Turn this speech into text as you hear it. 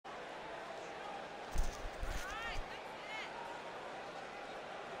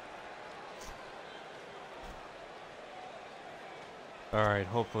Alright,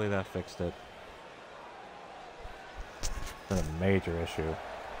 hopefully that fixed it. It's a major issue.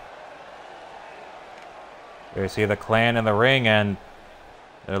 Here you see the Clan in the ring, and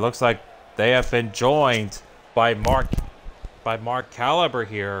it looks like they have been joined by Mark Caliber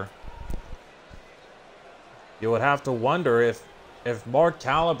here. You would have to wonder if Mark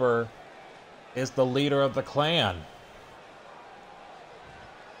Caliber is the leader of the Clan.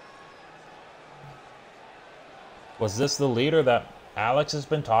 Was this the leader that Alex has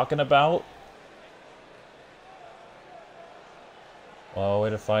been talking about? Well, way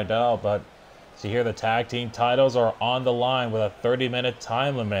to find out, but see here the tag team titles are on the line with a 30-minute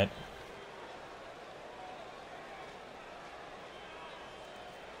time limit.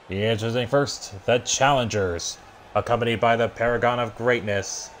 Introducing first, the challengers, accompanied by the Paragon of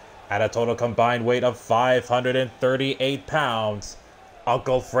Greatness, at a total combined weight of 538 pounds,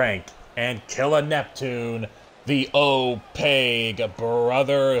 Uncle Frank and Killer Neptune, the Opaque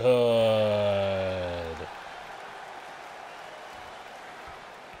Brotherhood.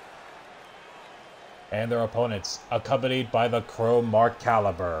 And their opponents, accompanied by the Crow Mark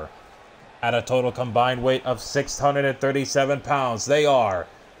Caliber. At a total combined weight of 637 pounds, they are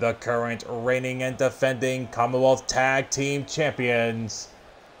the current reigning and defending Commonwealth Tag Team Champions,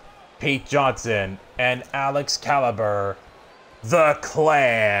 Pete Johnson and Alex Caliber, the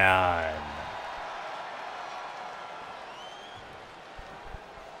Clan.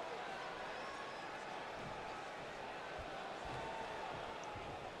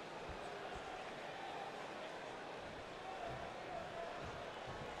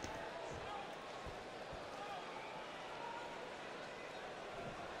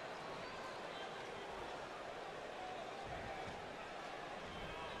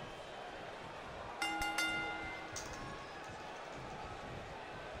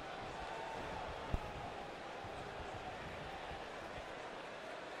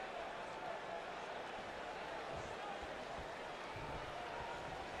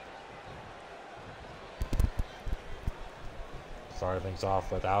 Starting things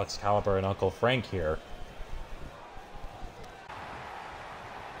off with Alex Caliber and Uncle Frank here.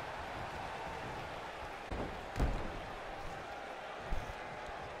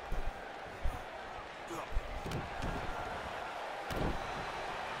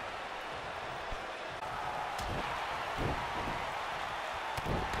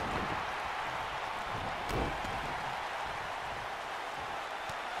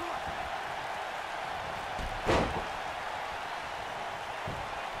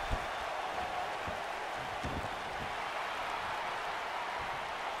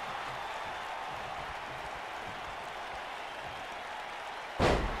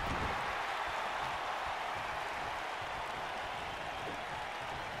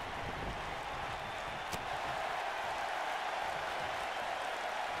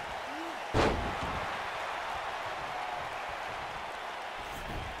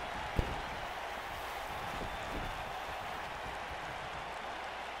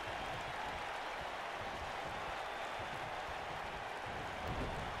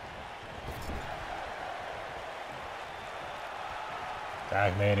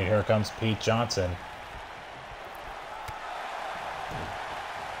 Tag made, and here comes Pete Johnson.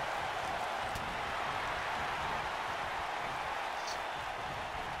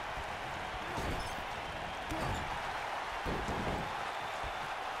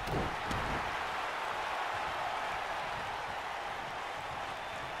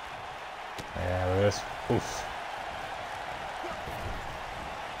 Yeah, look at this. Oof.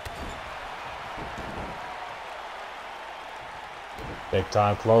 Big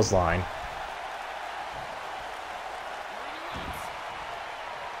time clothesline.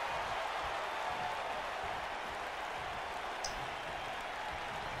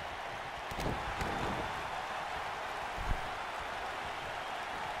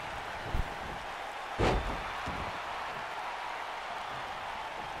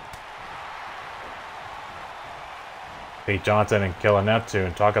 Pete Johnson and Killer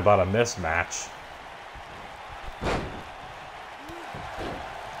Neptune, talk about a mismatch.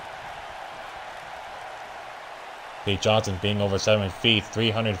 Pete Johnson being over 7 feet,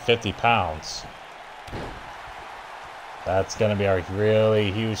 350 pounds. That's going to be a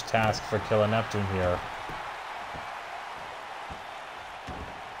really huge task for Killer Neptune here.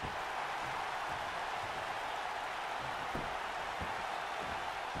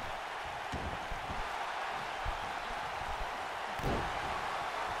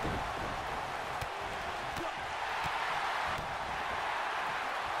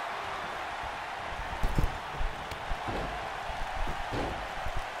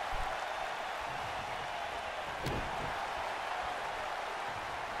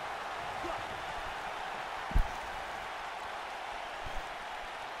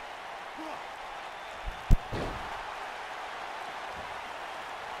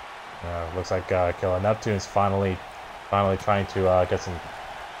 Looks like Killer Neptune's finally trying to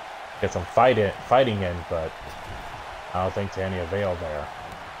get some fighting in, but I don't think to any avail there.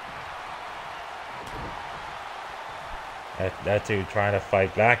 That dude trying to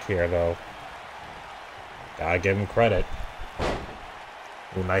fight back here, though. Gotta give him credit.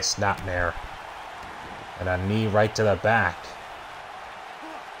 Ooh, nice snap there. And a knee right to the back.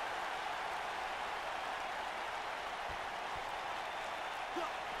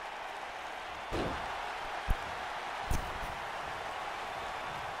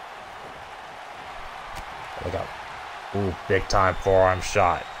 Look out. Ooh, big time forearm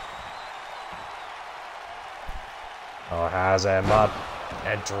shot. Oh, has him up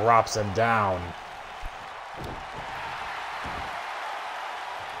and drops him down.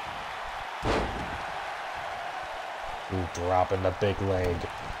 Ooh, dropping the big leg.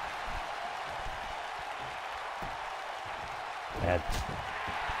 And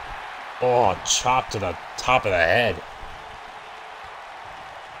oh, chop to the top of the head.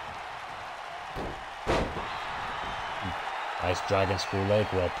 Nice dragon screw leg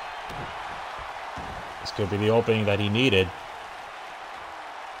whip. This could be the opening that he needed.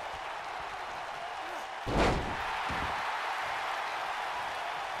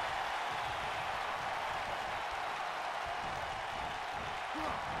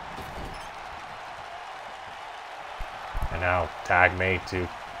 And now tag made to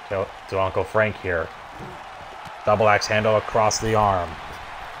Uncle Frank here. Double axe handle across the arm.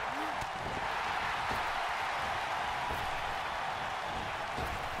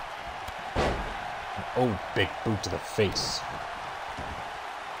 Oh, big boot to the face.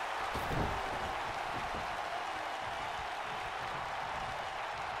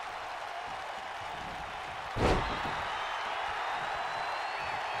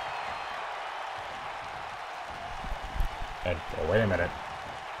 And, oh, wait a minute.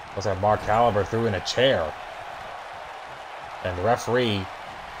 Looks like Mark Caliber threw in a chair. And the referee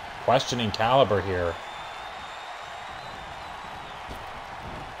questioning Caliber here.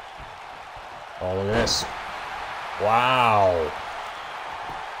 Oh, look at this. Wow.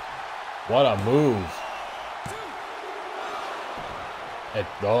 What a move.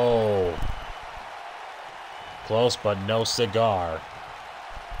 Oh. Close, but no cigar.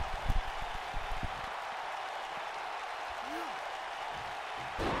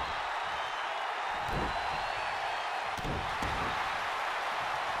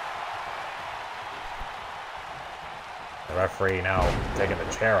 The referee now taking the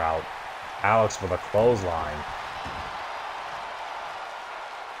chair out. Alex with a clothesline.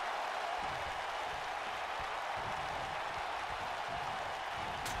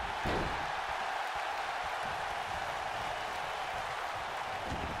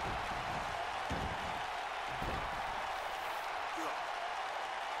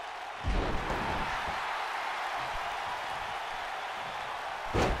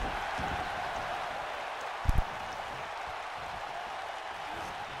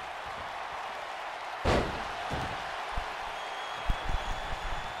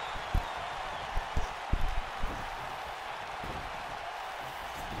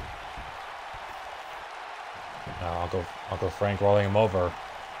 Uncle Frank rolling him over.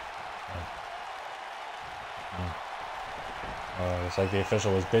 Looks like the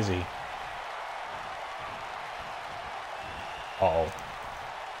official was busy. Uh-oh.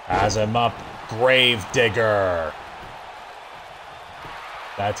 Has him up. Grave Digger.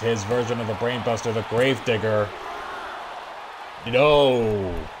 That's his version of the Brainbuster, the Grave Digger.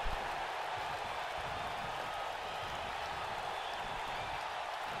 No.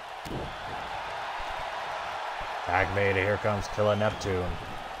 Tag made. Here comes Killer Neptune.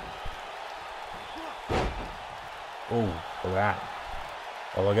 Ooh, look at that.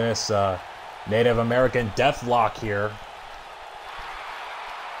 Oh, look at this Native American deathlock here.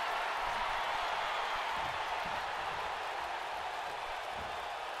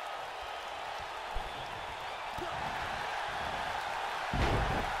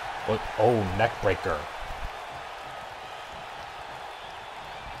 What? Oh, neck breaker.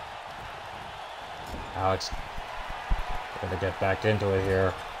 Alex gonna get back into it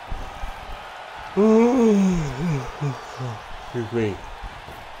here. Excuse me.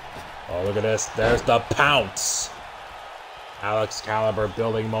 Oh, look at this. There's the pounce. Alex Caliber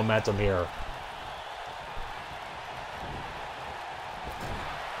building momentum here.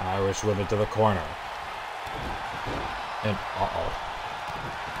 Irish whip it to the corner. And uh-oh.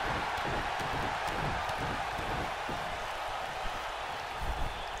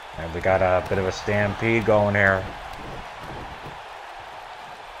 And we got a bit of a stampede going here.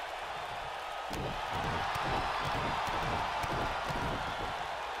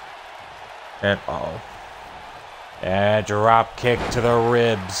 And oh. And drop kick to the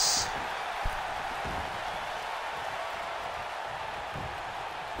ribs.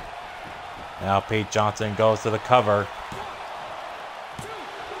 Now Pete Johnson goes to the cover.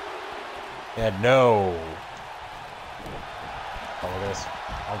 And no. Oh, look at this.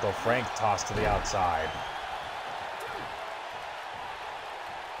 Uncle Frank tossed to the outside.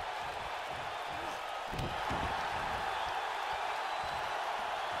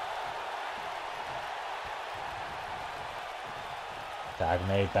 Tag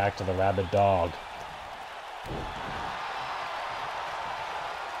made back to the Rabid Dog.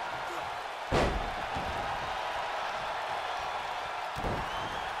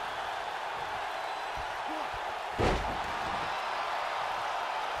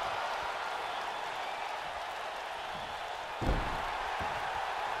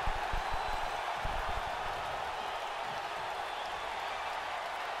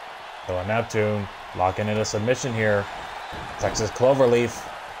 So Neptune locking in a submission here. Texas Cloverleaf.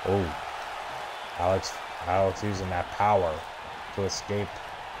 Oh, Alex using that power to escape.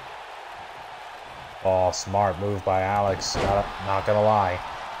 Oh, smart move by Alex. Not gonna lie.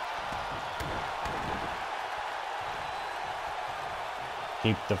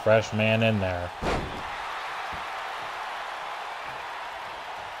 Keep the fresh man in there.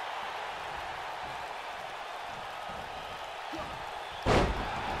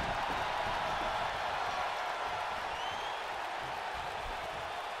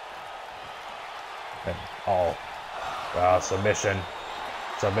 And, oh, submission.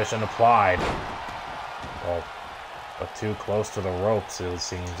 Submission applied. Oh, but too close to the ropes, it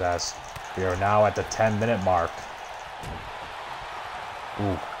seems, as we are now at the 10-minute mark.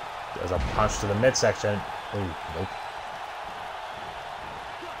 Ooh, there's a punch to the midsection. Ooh, nope.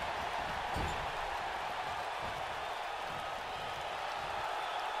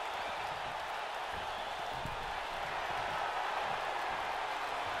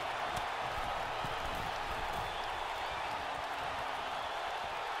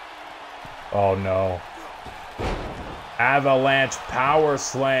 Oh no. Avalanche power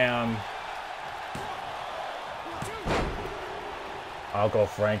slam. Uncle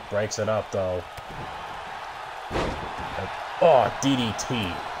Frank breaks it up though. Oh,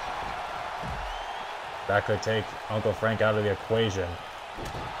 DDT. That could take Uncle Frank out of the equation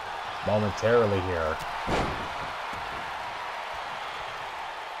momentarily here.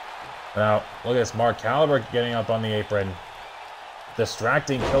 Now, look at this. Mark Caliber getting up on the apron.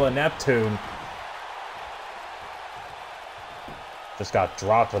 Distracting Killer Neptune. Just got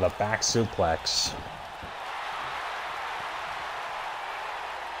dropped with a back suplex.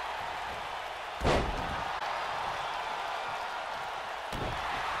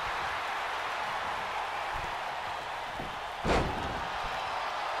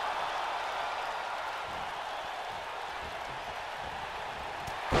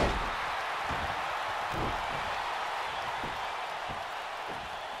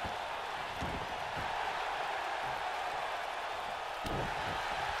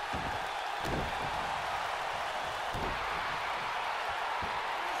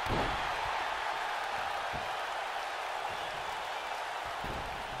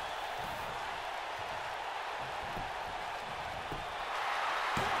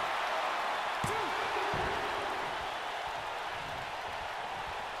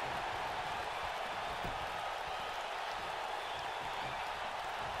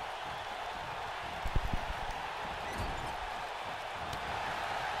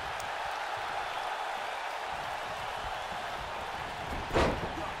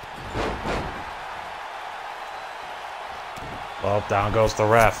 Well, down goes the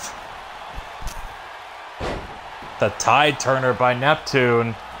ref. The tide turner by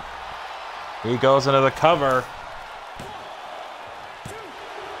Neptune. He goes into the cover.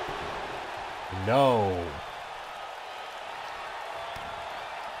 No.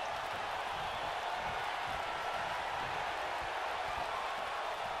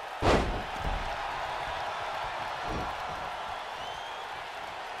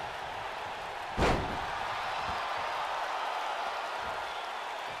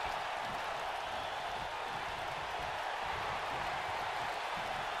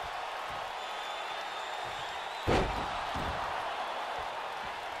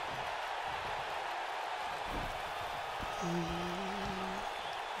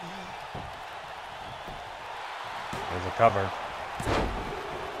 There's a cover.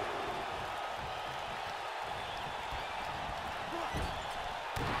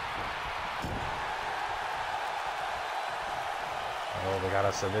 Oh, we got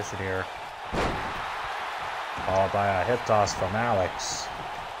a submission here. Followed by a hip toss from Alex.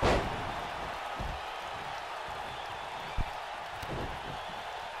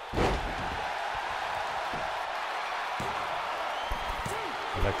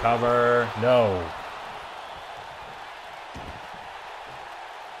 The cover, no.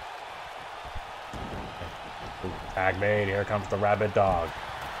 Tag made, here comes the Rabid Dog.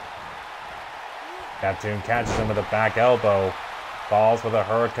 Neptune catches him with a back elbow. Falls with a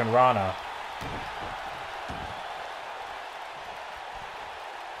Hurricane Rana.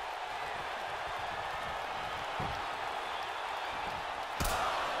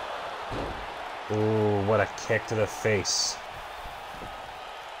 Ooh, what a kick to the face.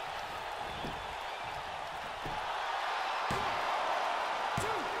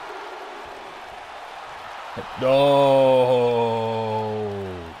 No!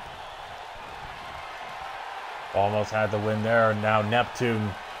 Almost had the win there. Now Neptune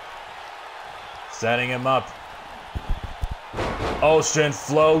setting him up. Ocean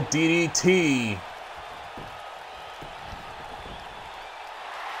Flow DDT.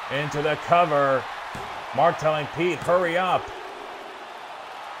 Into the cover. Mark telling Pete, hurry up.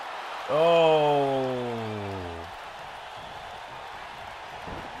 Oh.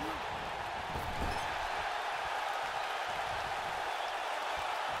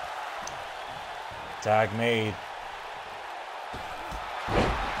 Tag made.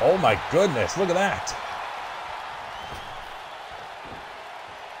 Oh my goodness, look at that.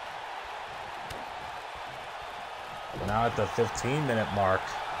 Now at the 15-minute mark.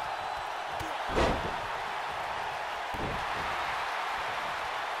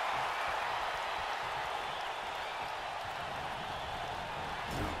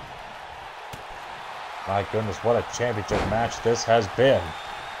 My goodness, what a championship match this has been.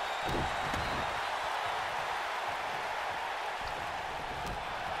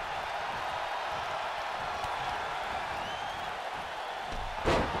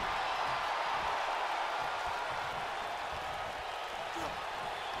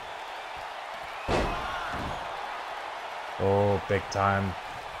 Oh, big time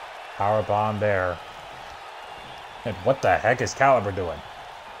power bomb there. And what the heck is Caliber doing?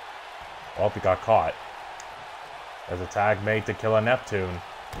 Well, he got caught. There's a tag made to kill a Neptune.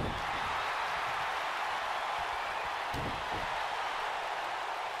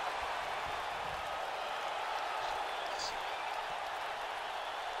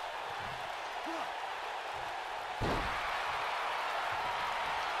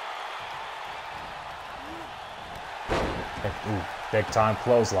 Ooh, big time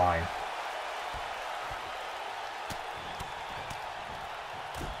clothesline.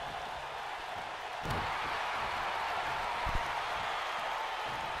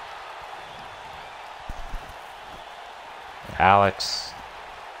 Alex,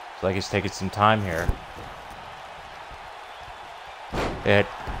 looks like he's taking some time here.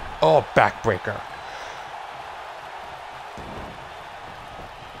 Oh, backbreaker.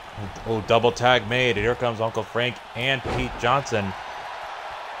 Oh, double tag made. And here comes Uncle Frank and Pete Johnson.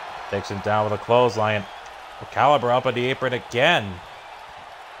 Takes him down with a clothesline. Caliber up on the apron again.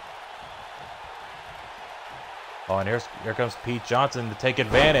 Oh, and here comes Pete Johnson to take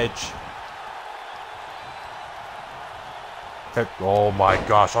advantage. Oh my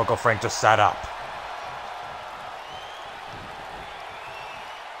gosh, Uncle Frank just sat up.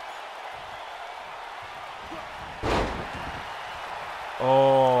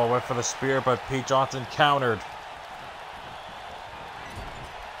 Oh, went for the spear, but Pete Johnson countered.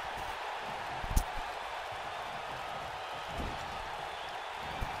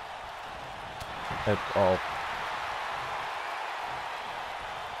 Oh.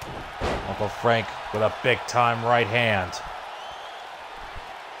 Uncle Frank with a big time right hand.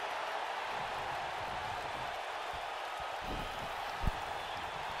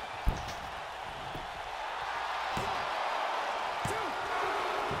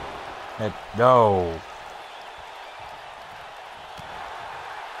 No.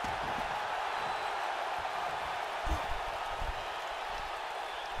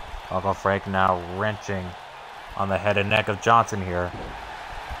 Uncle Frank now wrenching on the head and neck of Johnson here.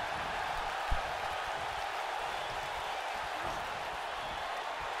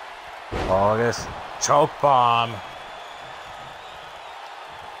 Oh, this choke bomb.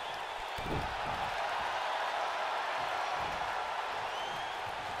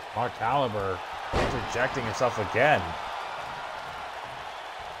 Mark Caliber interjecting himself again.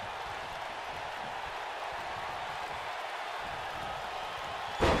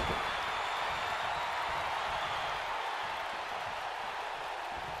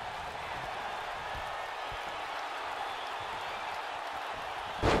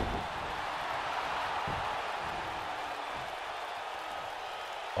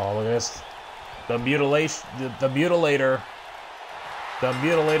 All of this. The mutilation, the mutilator. The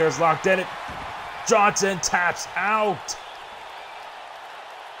mutilator's locked in it. Johnson taps out.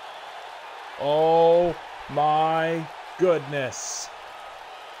 Oh my goodness.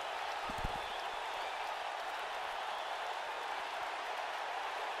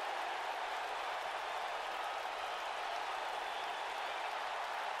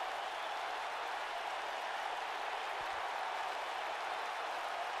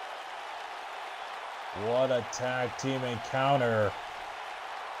 What a tag team encounter.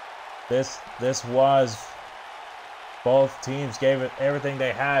 This was, both teams gave it everything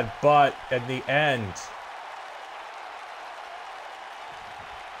they had, but in the end,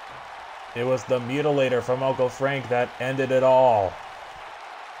 it was the Mutilator from Uncle Frank that ended it all.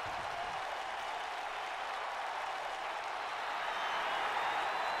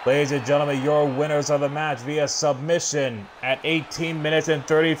 Ladies and gentlemen, your winners of the match via submission at 18 minutes and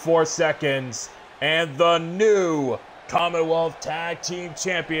 34 seconds. And the new Commonwealth Tag Team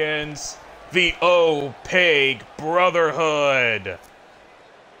Champions, the O-Peg Brotherhood.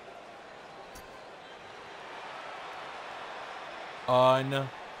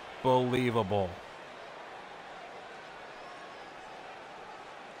 Unbelievable.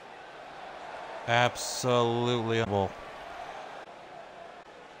 Absolutely unbelievable.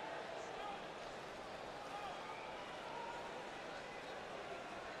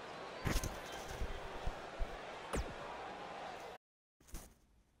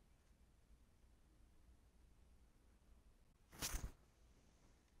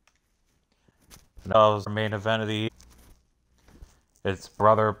 That was the main event of the evening. It's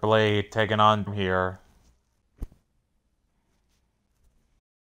Brother Blade taking on here.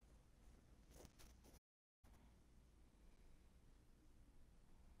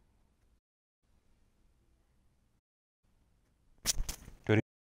 Good.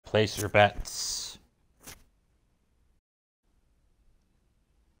 Place your bets.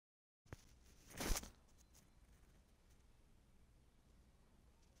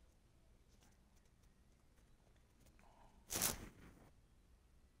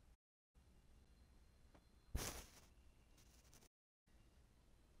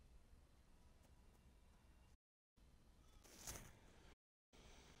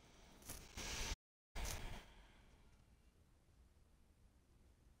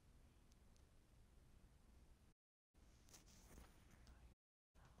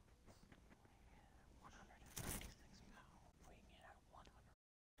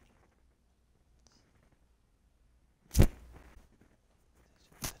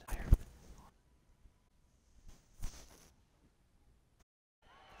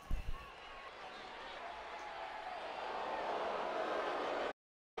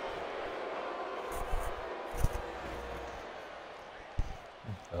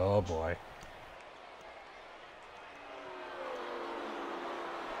 Oh boy.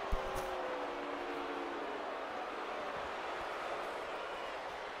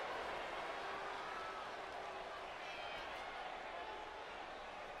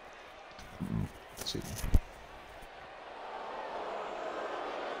 Let's see.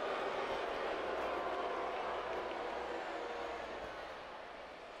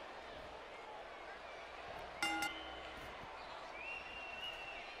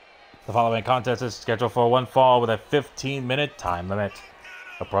 The following contest is scheduled for one fall with a 15-minute time limit.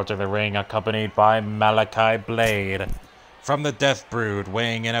 Approaching the ring, accompanied by Malachi Blade. From the Death Brood,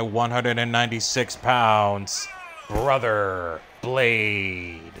 weighing in at 196 pounds, Brother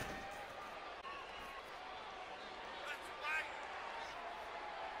Blade.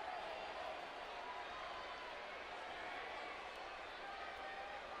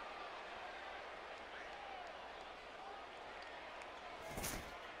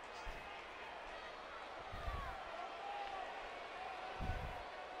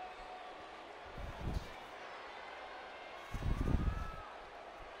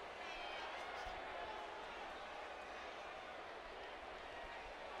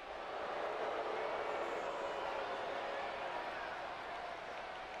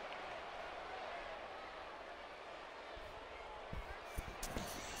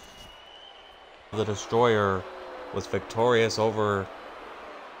 The Destroyer was victorious over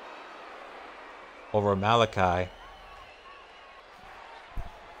Malachi.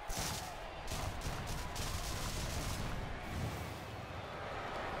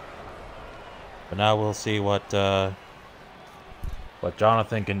 But now we'll see what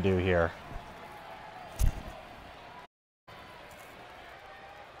Jonathan can do here.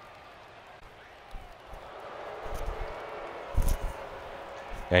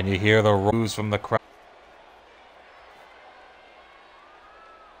 And you hear the roars from the crowd.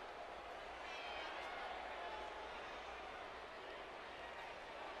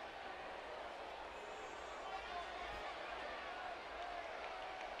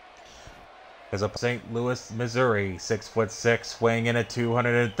 Is a St. Louis, Missouri, 6'6", weighing in at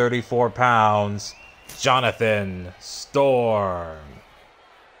 234 pounds, Jonathan Storm.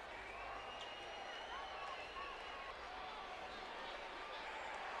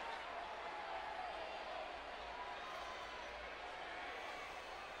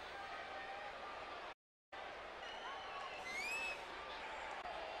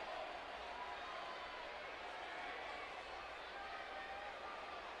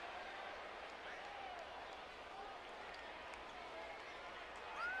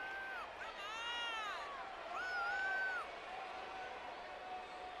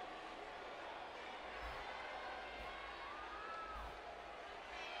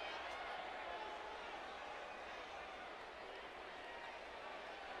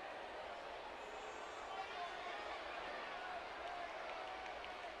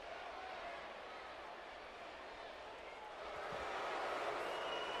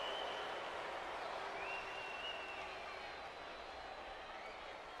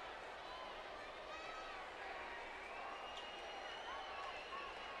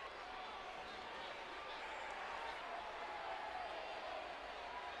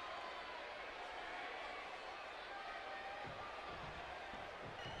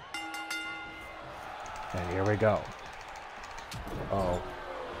 And here we go. Oh.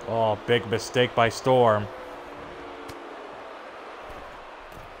 Oh, big mistake by Storm.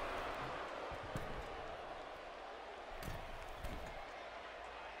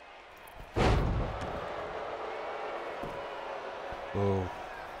 Ooh.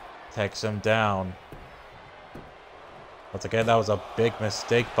 Takes him down. Once again, that was a big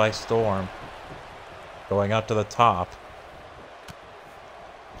mistake by Storm. Going up to the top.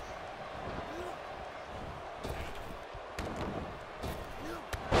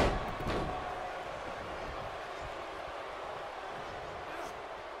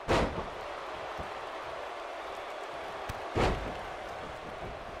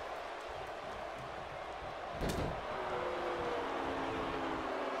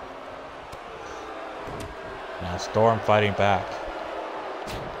 Now Storm fighting back.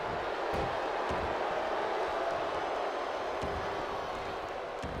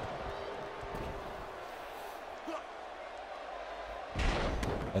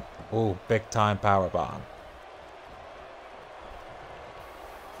 Ooh, big time powerbomb.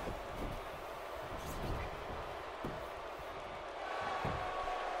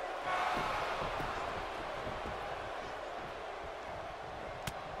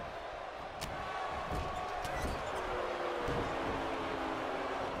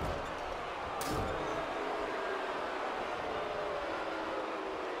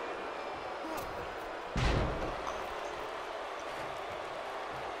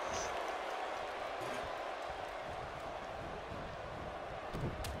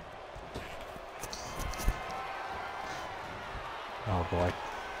 Oh boy.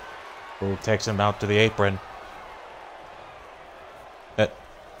 Ooh, takes him out to the apron.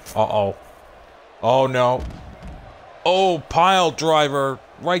 Uh-oh. Oh no. Oh, pile driver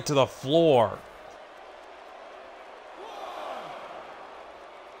right to the floor.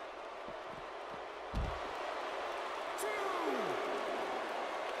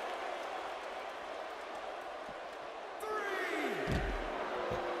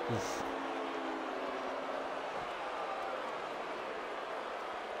 Oof.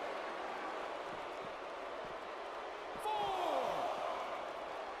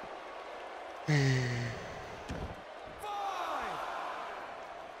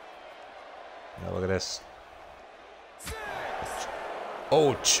 Now look at this.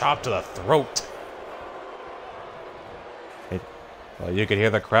 Oh, chop to the throat. Well, you could hear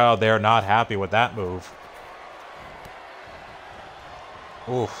the crowd there not happy with that move.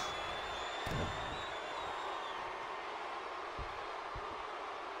 Oof.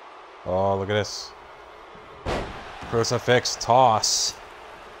 Oh, look at this. Crucifix toss.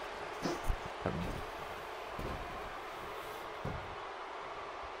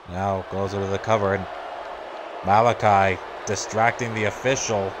 Now goes over the cover, and Malachi distracting the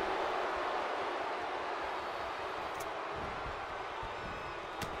official.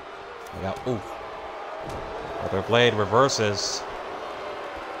 Ooh. Other blade reverses.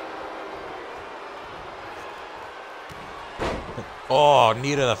 Oh,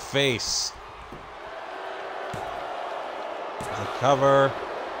 knee to the face. The cover.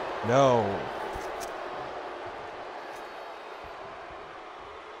 No.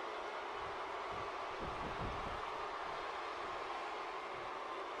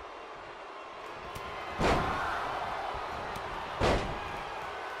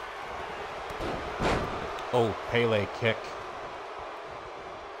 Oh, Pele kick.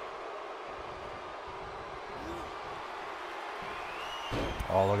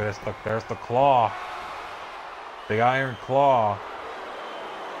 Oh, look at this. Look, there's the claw. Big iron claw.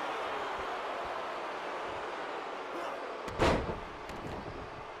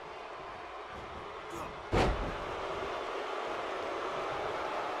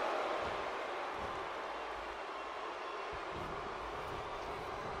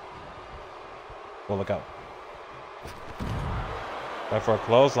 Well, look out. Went for a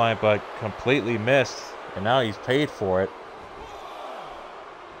clothesline, but completely missed. And now he's paid for it.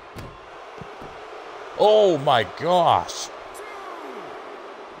 Oh my gosh.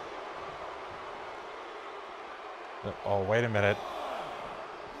 Oh, wait a minute.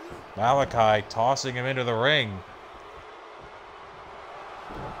 Malachi tossing him into the ring.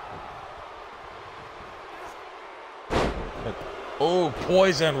 Oh,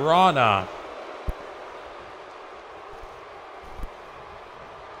 Poison Rana.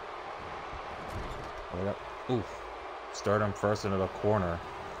 Oof. Start him first into the corner.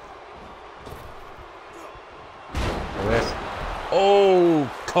 Look at this. Oh,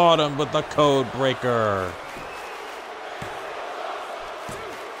 caught him with the code breaker.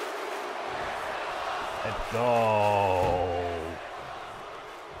 Oh.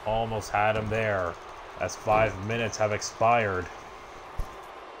 Almost had him there, as 5 minutes have expired.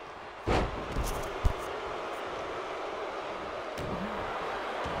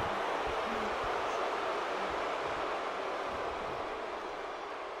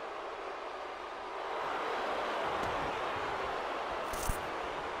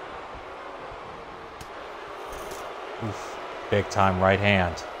 Oof. Big time right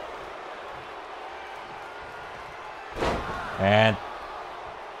hand. And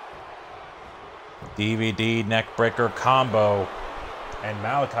DVD neckbreaker combo. And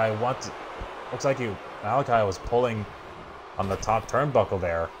Malachi looks like Malachi was pulling on the top turnbuckle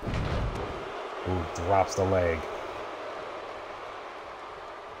there. Ooh, drops the leg.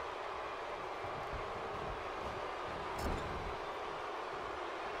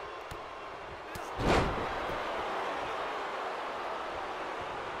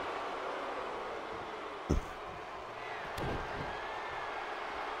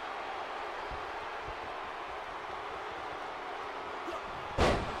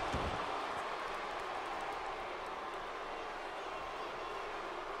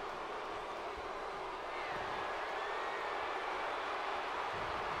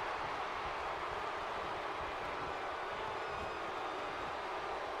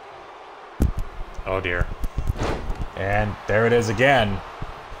 Oh dear. And there it is again.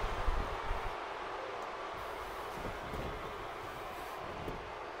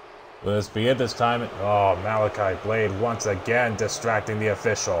 Will this be it this time? Oh, Malachi Blade once again distracting the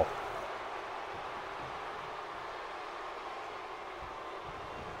official.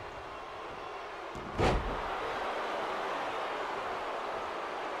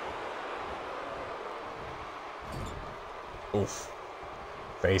 Oof.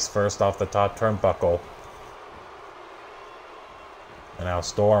 Face first off the top turnbuckle. And now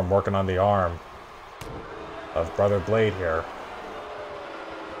Storm working on the arm of Brother Blade here.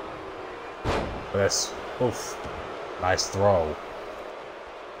 This. Oof. Nice throw.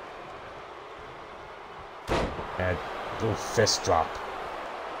 And oof, fist drop.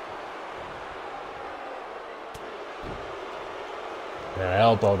 And an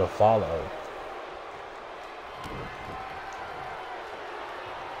elbow to follow.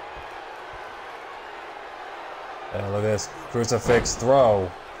 And look at this crucifix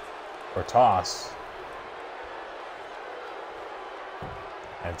throw or toss.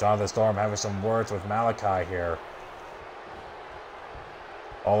 And Jonathan Storm having some words with Malachi here.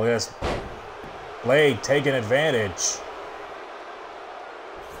 All this Blade taking advantage.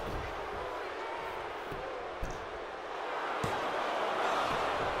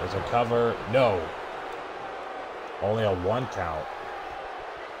 There's a cover. No. Only a 1 count.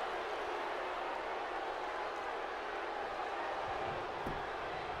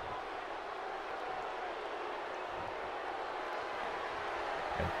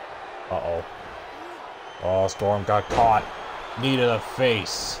 Uh-oh. Oh, Storm got caught. Knee to the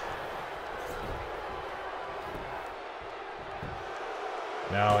face.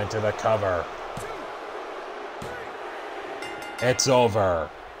 Now into the cover. It's over.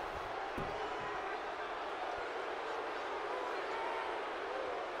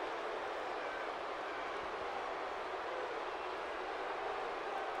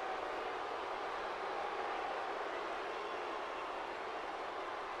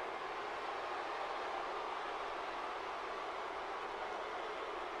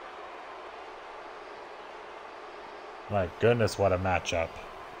 My goodness, what a matchup.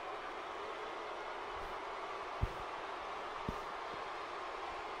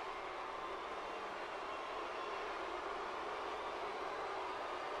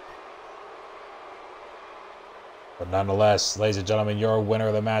 But nonetheless, ladies and gentlemen, your winner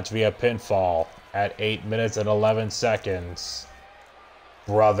of the match via pinfall at 8 minutes and 11 seconds,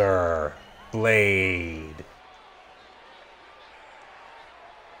 Brother Blade.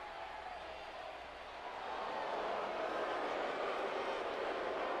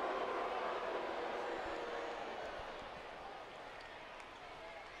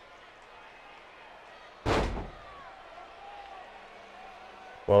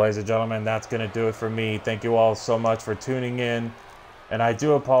 Well, ladies and gentlemen, that's going to do it for me. Thank you all so much for tuning in. And I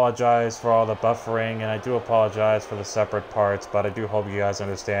do apologize for all the buffering, and I do apologize for the separate parts, but I do hope you guys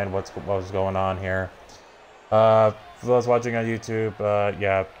understand what was going on here. For those watching on YouTube,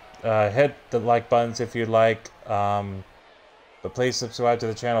 hit the like buttons if you'd like. But please subscribe to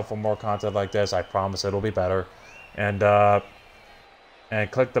the channel for more content like this. I promise it'll be better. And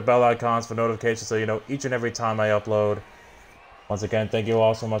click the bell icons for notifications so you know each and every time I upload. Once again, thank you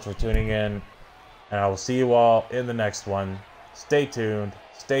all so much for tuning in, and I will see you all in the next one. Stay tuned,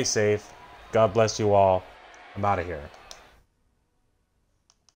 stay safe, God bless you all. I'm out of here.